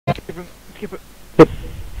Skip it.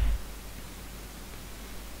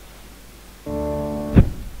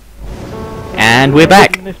 And we're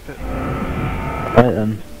back. In this bit. Right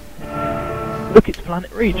then. Look, it's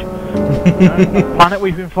Planet Reach. Planet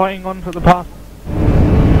we've been fighting on for the past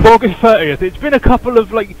August 30th. It's been a couple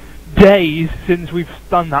of like days since we've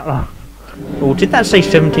done that. Oh, did that say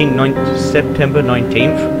September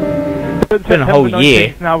 19th? It's been a whole 19th,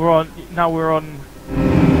 year. Now we're on.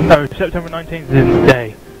 No, September 19th is the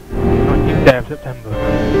day. 19th day of September.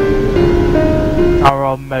 Now we're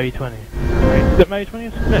on May 20th. Is it May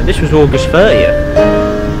 20th? No, this was August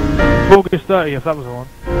 30th. August 30th. That was the one.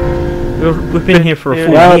 We've been here for a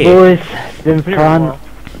full Well, year. boys, it's been fun.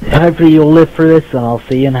 Hopefully you'll live through this, and I'll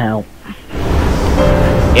see you in hell.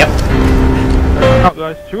 Yep. Up,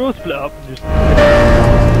 guys. Should we all split up and just?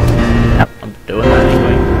 Yep, I'm doing that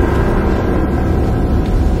anyway.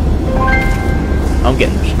 I'm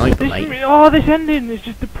getting the sniper, mate. This ending is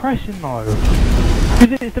just depressing though.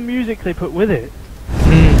 Because it's the music they put with it.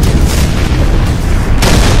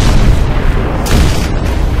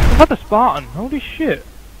 I've had the Spartan. Holy shit.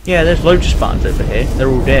 Yeah, there's loads of Spartans over here. They're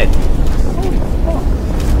all dead. Holy fuck.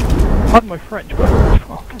 Pardon my French, but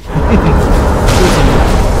fuck.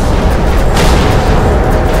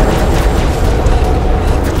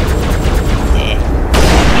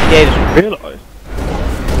 Yeah, Realise.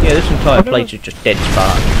 yeah, this entire place is just dead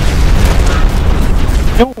Spartans.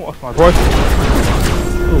 You know what's my rifle?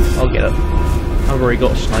 Ooh, I'll get it. I've already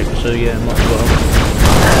got a sniper, so yeah, might as well.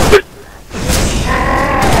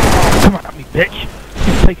 Come on at me, bitch.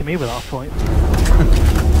 You're taking me without a fight.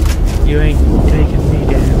 You ain't taking me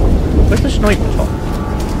down. Where's the sniper top?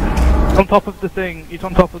 It's on top of the thing. It's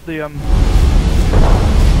on top of the Oh,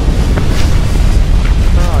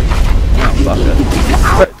 fuck it.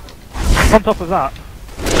 But on top of that.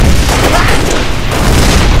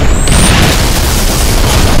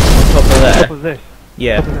 On top of On there? top of this.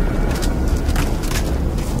 Yeah.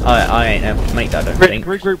 I ain't able to make that, I don't think.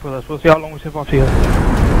 Regroup with us. We'll see how long we survive here.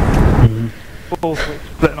 All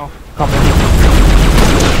splitting off. Come in.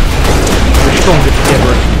 We're stronger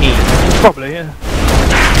together as a team. Probably, yeah.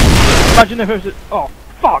 Imagine if it was. Oh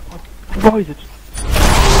fuck! My visor just.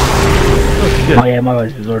 Oh yeah, my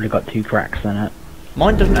visor's already got 2 cracks in it.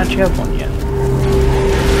 Mine doesn't actually have one yet.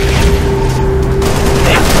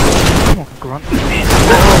 Come on, grunt.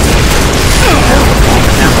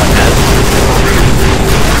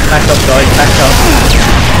 Back up, guys, back up.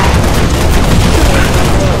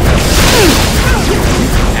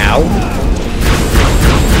 Ow.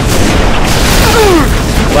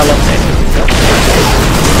 Well up there.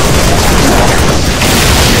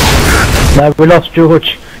 No, we lost George.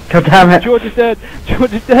 God damn it. George is dead.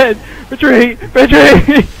 George is dead. Retreat.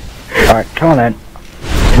 Retreat. Alright, come on then.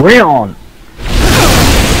 Bring it on.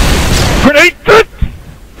 Grenade.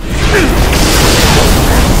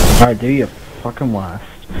 Alright, do your fucking worst.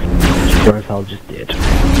 Sure as hell just did.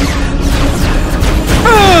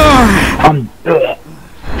 I'm.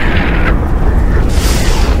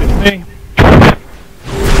 Me.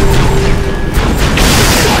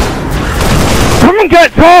 Come and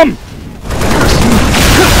get Tom!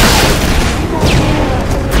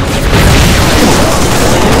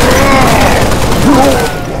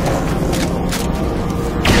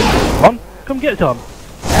 Come on, come get Tom.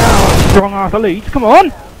 Strong ass elite, come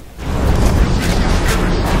on!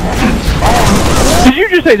 Did you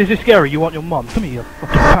just say this is scary? You want your mum? Come here, you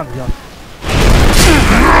fucking pansy ass.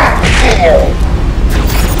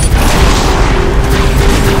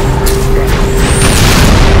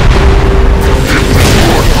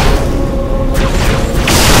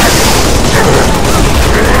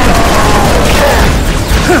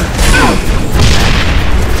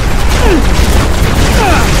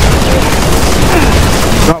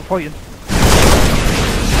 Start fighting.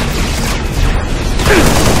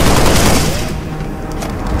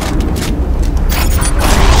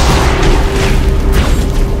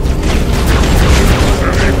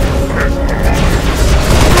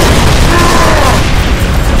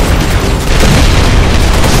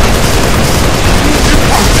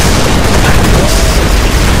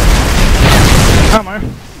 Ammo.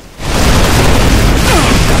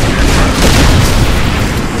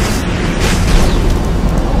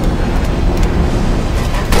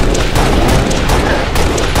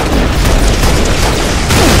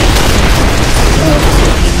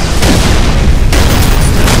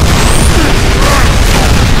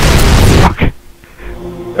 Fuck.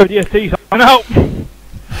 ODST's on out.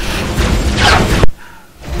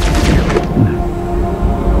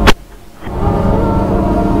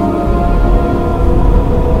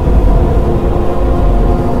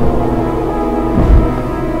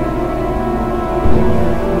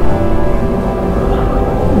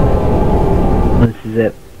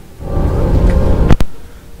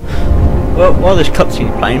 well, while this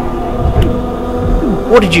cutscene's playing,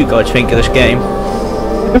 what did you guys think of this game?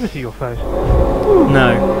 Let me see your face.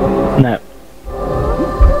 No. No.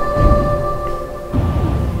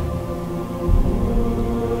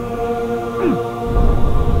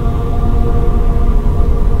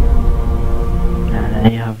 And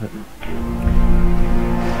there you have it.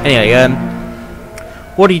 Anyway,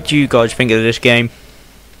 what did you guys think of this game?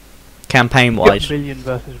 Campaign-wise. A billion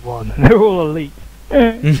versus 1. They're all elite.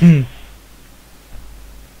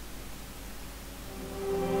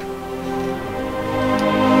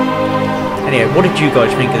 Anyway, what did you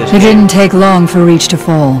guys think of this It game? didn't take long for Reach to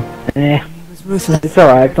fall. Yeah, He was ruthless, it's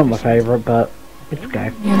alright. It's not my favourite, but it's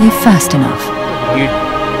okay. nearly fast enough. You,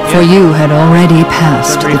 For you had already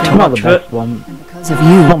passed Don't the really It's not the much of best one. And because of It's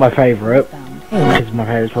you, not my favourite, Halo because my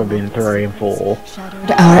favourite's probably in 3 and 4.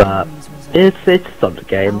 shattered our But enemies' resolve. it's a solid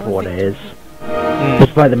game for what it is. mm,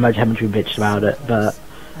 Despite the much how much we bitched about it, but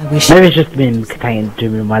I wish maybe it's just been contained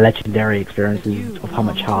to my legendary experiences of how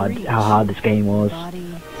hard this game was.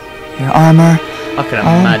 your armor, I can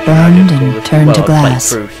all imagine burned how difficult and this- turned well, to I played glass.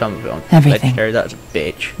 through some of it on Everything. Legendary, that was a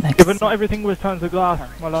bitch. Yeah, but not everything was turned to glass,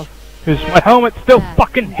 my love. Because my helmet's still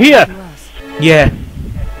fucking here! Yeah.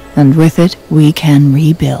 and with it we can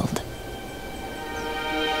rebuild.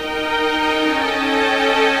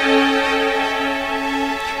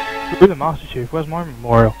 Screw the Master Chief, where's my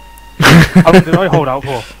memorial? How long did I hold out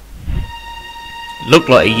for? Looked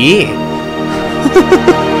like a year.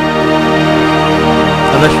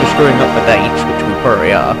 Unless we're screwing up the dates, which we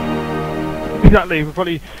probably are. Exactly, we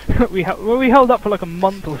probably we held up for like a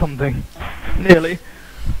month or something. Nearly.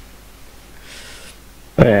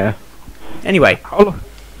 Yeah, Anyway, How long?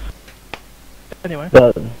 Anyway.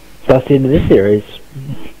 but that's the end of this series.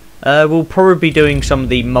 we'll probably be doing some of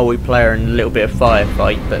the multiplayer and a little bit of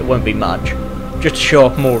firefight, but it won't be much. Just to show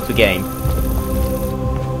off more of the game.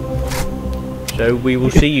 So we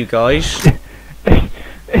will see you guys.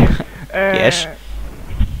 Yes.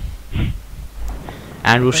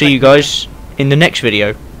 And we'll see you guys in the next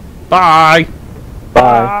video. Bye! Bye.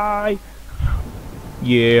 Bye.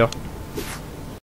 Yeah.